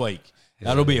this week.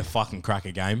 That'll be a fucking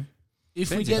cracker game. If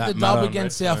we Depends get if the that Matto dub and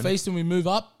against Redfern. South Eastern, we move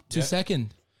up to Yeah.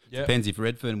 second. Yeah. Depends if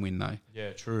Redfern win though.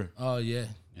 Yeah, true. Oh, yeah.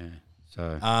 Yeah.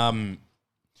 So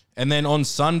And then on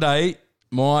Sunday,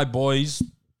 my boys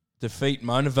defeat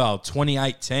Monavale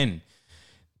 28-10.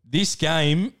 This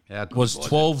game How good was was it?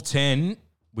 12-10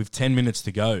 with 10 minutes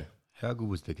to go. how good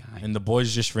was the game? And the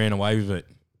boys just ran away with it.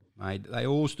 Mate, they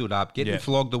all stood up. Getting Yeah.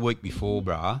 flogged the week before,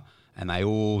 bruh, and they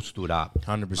all stood up.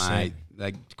 100%. Mate,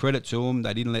 they credit to them.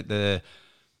 They didn't let the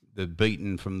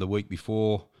beating from the week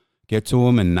before get to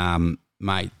them. And,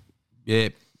 mate, yeah,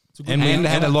 And And we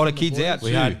had a lot of from the kids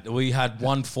boys. out too. We had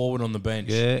one forward on the bench.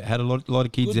 Yeah, had a lot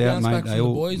of kids Good out, bounce mate. back from the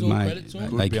boys, all mate, credit to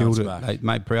 'em. they Good killed bounce it. back.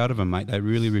 Mate, proud of them, mate. They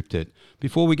really ripped it.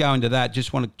 Before we go into that,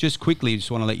 just want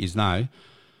to let you know,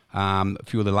 a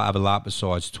few of the other LARP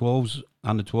sides, 12s,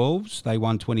 under 12s, they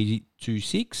won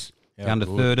 22-6. Yeah, Under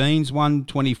good. 13s, won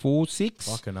 24-6.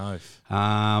 Fucking oath.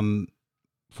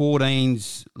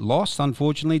 14s lost,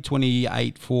 unfortunately,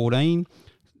 28-14.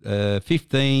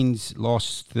 15s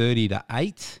lost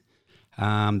 30-8.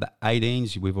 The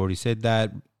 18s, we've already said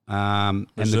that.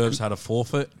 Reserves had a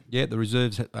forfeit. Yeah, the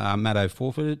reserves, Maddo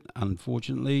forfeited,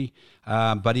 unfortunately.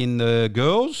 But in the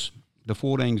girls, the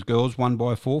 14s girls won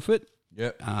by forfeit.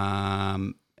 Yep.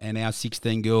 And our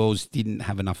 16 girls didn't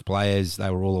have enough players. They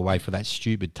were all away for that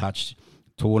stupid touch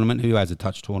tournament. Who has a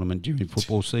touch tournament during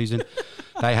football season?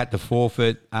 They had to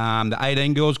forfeit. The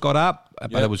 18 girls got up,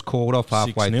 but Yep. it was called off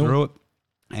halfway 6-0. through it.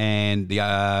 And the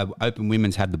open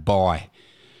women's had the bye.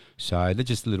 So they're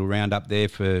just a little round up there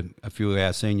for a few of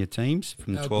our senior teams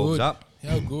from the How 12s good. up.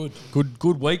 How good.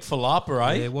 Good week for Lapa,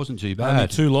 eh? Yeah, it wasn't too Only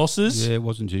bad. 2 losses. Yeah, it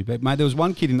wasn't too bad. Mate, there was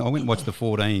one kid I went and watched the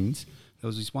 14s. There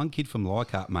was this one kid from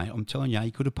Leichhardt, mate. I'm telling you, he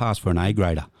could have passed for an A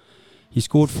grader. He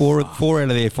scored four out of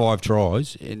their 5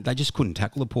 tries, and they just couldn't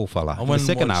tackle the poor fella. In the went and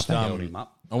second half, watched, they held him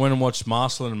up. I went and watched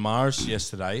Marsland and Morris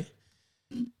yesterday,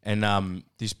 and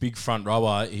this big front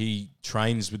rower, he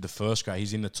trains with the first grade.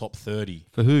 He's in the top 30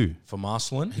 For who? for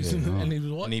Marsland. And he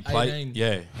was what? And he 18. played,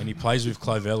 and he plays with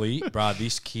Clovelly. Bruh,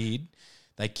 this kid,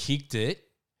 they kicked it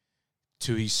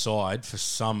to his side for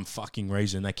some fucking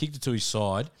reason. They kicked it to his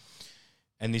side,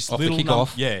 and this Off the little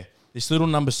kickoff? this little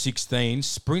number 16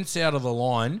 sprints out of the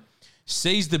line,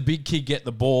 sees the big kid get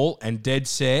the ball, and dead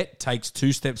set takes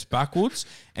 2 steps backwards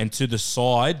and to the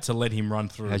side to let him run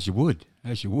through. As you would.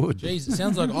 Jeez, it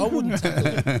sounds like I wouldn't tackle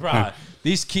him. Bruh,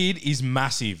 this kid is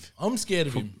massive, I'm scared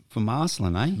of him. For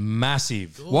Marsland, eh?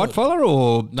 massive. White fella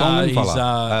or No, Tongan he's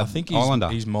fella? I think he's Islander.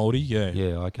 he's Māori, yeah.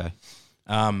 Yeah, okay.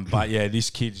 But yeah, this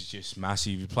kid's just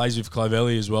massive. He plays with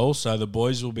Clovelly as well, so the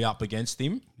boys will be up against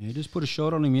him. Yeah, just put a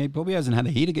shot on him. He probably hasn't had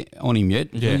a hit on him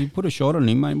yet. Yeah. You put a shot on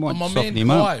him, mate. Might And my soften man him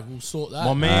Kai up. will sort that.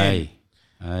 My man,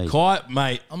 Hey. Kai,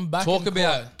 mate. I'm backing talk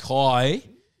about Kai.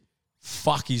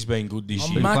 Fuck, he's been good this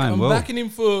I'm, year. playing I'm well. backing him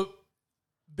for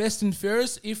best and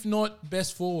fairest, if not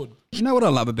best forward. You know what I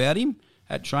love about him?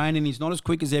 At training, he's not as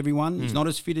quick as everyone. He's not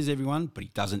as fit as everyone, but he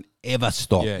doesn't ever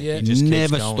stop. Yeah, Yeah. he He just keeps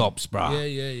never going. stops,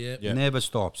 bruh. Yeah. Never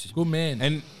stops. Good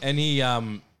man. And he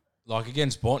like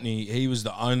against Botany, he was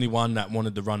the only one that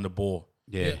wanted to run the ball.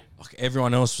 Yeah. Like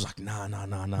everyone else was like, nah.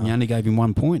 You only gave him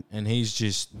 1 point. And he's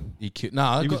just he killed.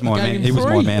 No, He was my man. He was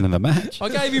my man in the match. I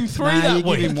gave him 3 Nah, that you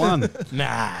week. give him 1.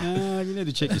 Nah, You need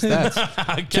to check your stats.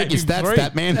 I check gave your him stats, 3.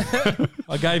 stat man.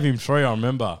 I gave him 3. I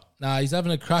remember. Nah, he's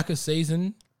having a cracker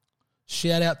season.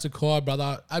 Shout out to Kai,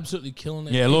 brother. Absolutely killing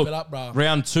it. Yeah, Keep look, it up, bro.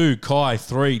 round 2, Kai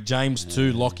 3, James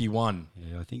 2, Lockie 1.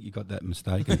 Yeah, I think you got that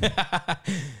mistaken.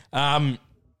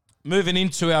 Moving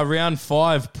into our round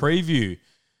 5 preview.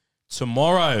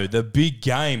 Tomorrow, the big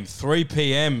game, 3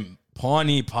 p.m,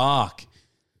 Pioneer Park.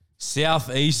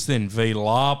 Southeastern v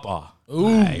Lapa.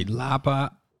 Hey,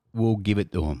 Lapa will give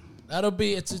it to him.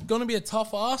 It's going to be a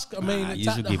tough ask. I mean, it's You'll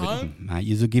at the give it to home. him. Mate,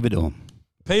 you'll give it to him.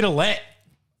 Peter Lett.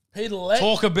 Peter Lett.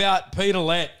 Talk about Peter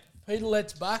Lett. Peter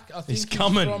Lett's back. I think He's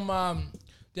coming. from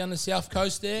down the south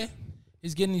coast there.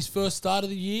 He's getting his first start of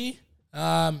the year.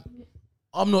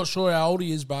 I'm not sure how old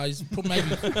he is, bro. He's probably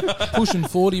maybe pushing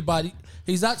 40, but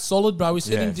he's that solid, bro. We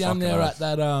seen Yeah, him down fucking there oath.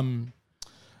 at that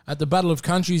at the Battle of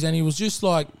Countries, and he was just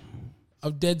like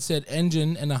a dead set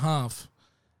engine and a half.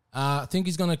 I think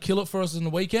he's going to kill it for us in the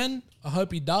weekend. I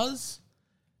hope he does.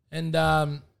 And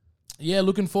yeah,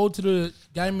 looking forward to the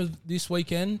game of this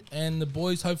weekend, and the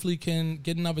boys hopefully can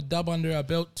get another dub under our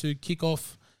belt to kick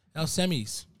off our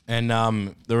semis. And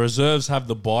the reserves have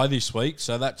the bye this week,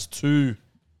 so that's two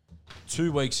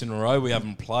weeks in a row we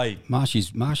haven't played.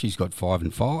 Marshy's got 5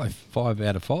 and 5. 5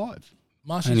 out of 5.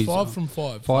 Marshy's And he's 5 from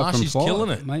 5. 5 Marshy's from 5. killing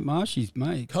it. Mate, Marshy's,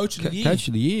 mate. Coach of the year. Coach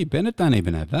of the year. Bennett don't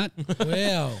even have that.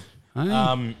 Wow.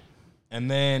 Hey? And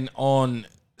then on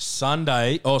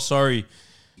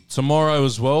tomorrow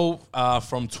as well,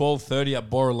 from 12:30 at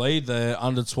Borrolea, the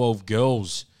under-12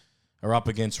 girls are up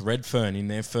against Redfern in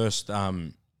their first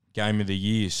game of the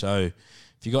year. So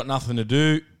if you got nothing to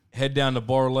do, head down to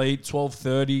Borrolea,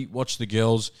 12:30, watch the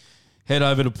girls. Head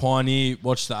over to Pioneer,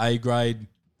 watch the A grade,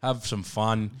 have some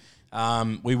fun.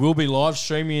 We will be live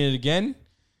streaming it again.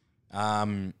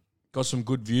 Got some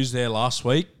good views there last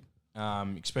week,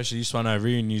 especially this one over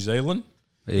here in New Zealand.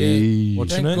 Hey.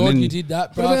 Watching Thank it. God And you did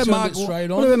that, bro. What about, Turned it straight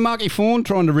what on. about Marky Fawn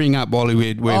trying to ring up while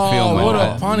we're filming? what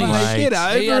a punny. Mate,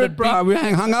 get He had over a it, bro. We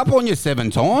hung up on you 7 I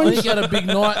times. think he had a big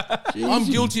night. I'm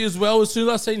guilty as well. As soon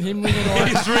as I seen him ringing,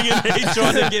 He's ringing. He's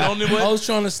trying to get on to I it. was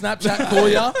trying to Snapchat call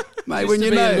you. Mate, Just when to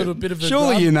you be a know, little bit of a surely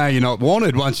grub. you know you're not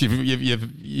wanted once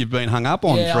you've been hung up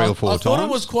on 3 or 4 I times. thought it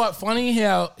was quite funny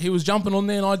how he was jumping on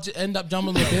there and I end up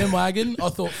jumping on the bandwagon. I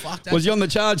thought, fuck that. Was you on the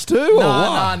charge too? Or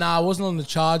what? Nah, I wasn't on the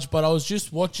charge, but I was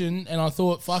just watching and I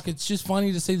thought, fuck, it's just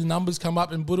funny to see the numbers come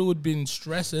up and Buddha had been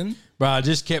stressing. Bro, I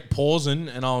just kept pausing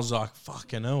and I was like,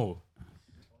 fucking hell.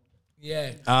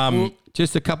 Yeah.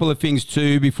 Just a couple of things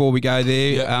too before we go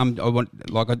there. Yep. I want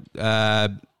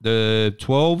the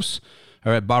 12s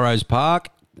are at Burrows Park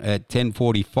at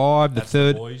 10:45. That's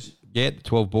the boys. Yeah, the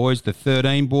 12 boys. The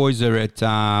 13 boys are at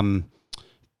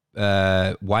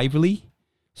Waverley.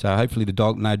 So hopefully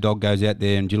no dog goes out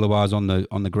there and Jillawar's on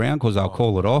the ground because they'll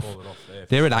call it off.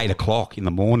 They're at 8 o'clock in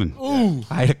the morning. Ooh.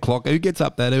 8 o'clock. Who gets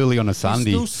up that early on a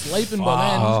Sunday? Still sleeping by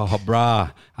then. Oh,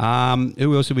 brah.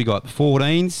 Who else have we got? The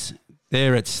 14s.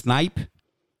 They're at Snape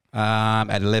at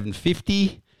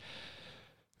 11:50.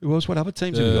 Who else? What other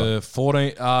teams have we got?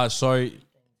 14.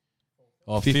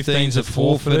 15s are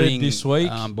forfeited this week.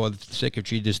 By the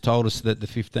secretary just told us that the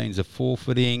 15s are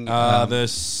forfeiting. The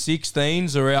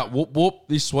 16s are out whoop whoop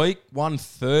this week.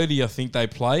 1:30, I think they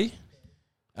play.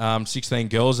 16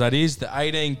 girls, that is. The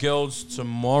 18 girls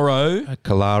tomorrow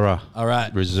Kalara are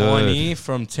at Reserve. Pioneer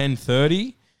from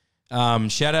 10:30.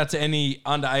 Shout out to any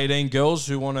under 18 girls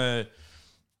who want to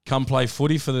come play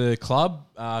footy for the club.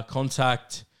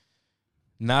 Contact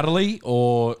Natalie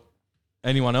or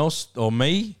anyone else or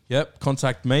me. Yep,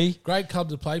 contact me. Great club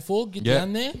to play for. Get Yep.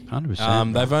 down there.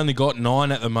 100%. They've only got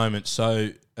 9 at the moment, so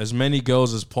as many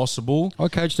girls as possible. I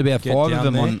coached about Get 5 of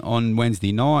down them there. on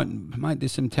Wednesday night. Mate,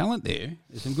 there's some talent there.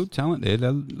 There's some good talent there.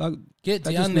 Get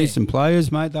They down just there. need some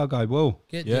players, mate. They'll go well.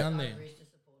 Get Yep. down there.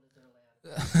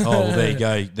 Oh, well, there you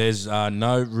go. There's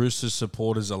no Roosters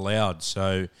supporters allowed,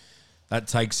 so that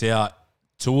takes out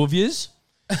 2 of yous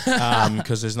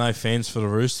because there's no fans for the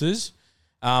Roosters.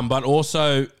 But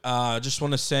also, just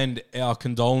want to send our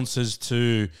condolences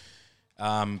to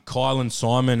Kylan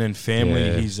Simon and family.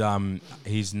 Yeah.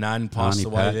 His nan passed Auntie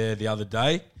away Pat. there the other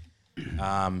day,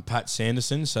 Pat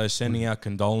Sanderson. So sending our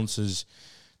condolences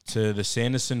to the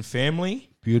Sanderson family.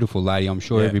 Beautiful lady. I'm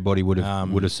sure Yeah. everybody would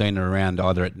have seen her around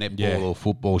either at netball Yeah. or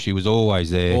football. She was always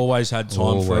there. Always had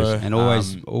time for her. And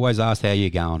always asked how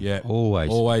you're going. Yeah, Always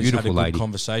had beautiful a good lady.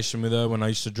 conversation with her when I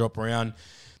used to drop around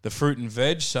the fruit and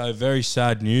veg. So very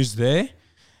sad news there.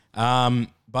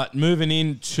 But moving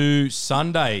into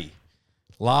Sunday,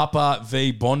 Lapa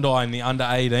v Bondi in the under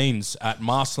 18s at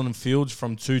Marsland Fields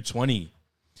from 2:20.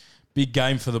 Big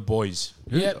game for the boys.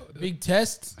 Yep. Big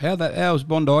test. How's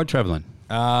Bondi travelling?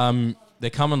 They're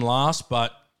coming last,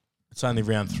 but it's only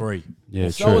round 3.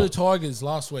 Yeah, So were true. the Tigers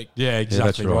last week. Yeah, Yeah, that's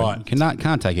exactly right. right.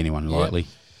 Can't take anyone lightly.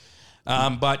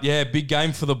 But yeah, big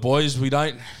game for the boys. We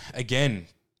don't, again,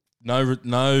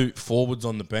 no forwards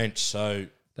on the bench. So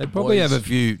They'd probably boys- have a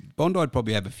few. Bondi'd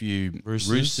probably have a few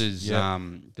Roosters, Roosters yeah.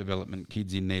 development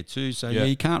kids in there too. So Yeah.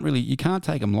 you can't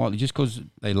take them lightly just because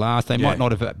they last. They Yeah. might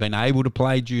not have been able to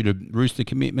play due to Rooster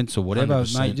commitments or whatever.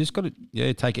 100%. Mate, you just got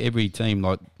to take every team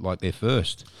like their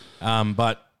first.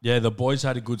 But yeah, the boys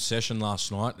had a good session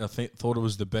last night. I thought it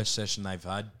was the best session they've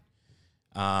had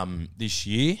this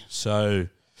year. So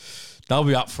they'll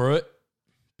be up for it.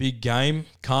 Big game.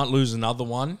 Can't lose another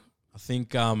one. I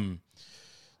think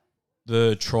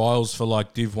the trials for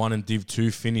like Div 1 and Div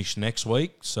 2 finish next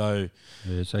week. So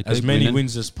Yeah, so as keep many winning.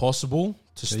 wins as possible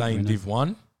to stay in winning. Div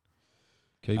 1.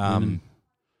 Keep winning.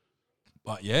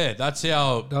 But yeah, that's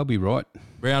our They'll be right.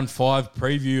 round 5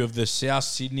 preview of the South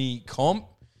Sydney comp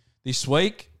this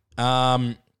week.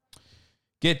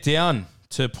 Get down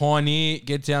to Pioneer,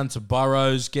 get down to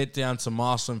Burrows, get down to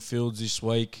Marsland Fields this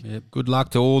week. Yep. Good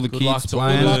luck to all the Good kids luck to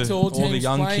playing. Good luck all, to all the teams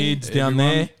young playing. kids down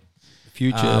Everyone. there.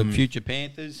 Future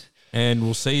Panthers. And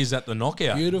we'll see you at the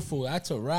knockout. Beautiful. That's a wrap.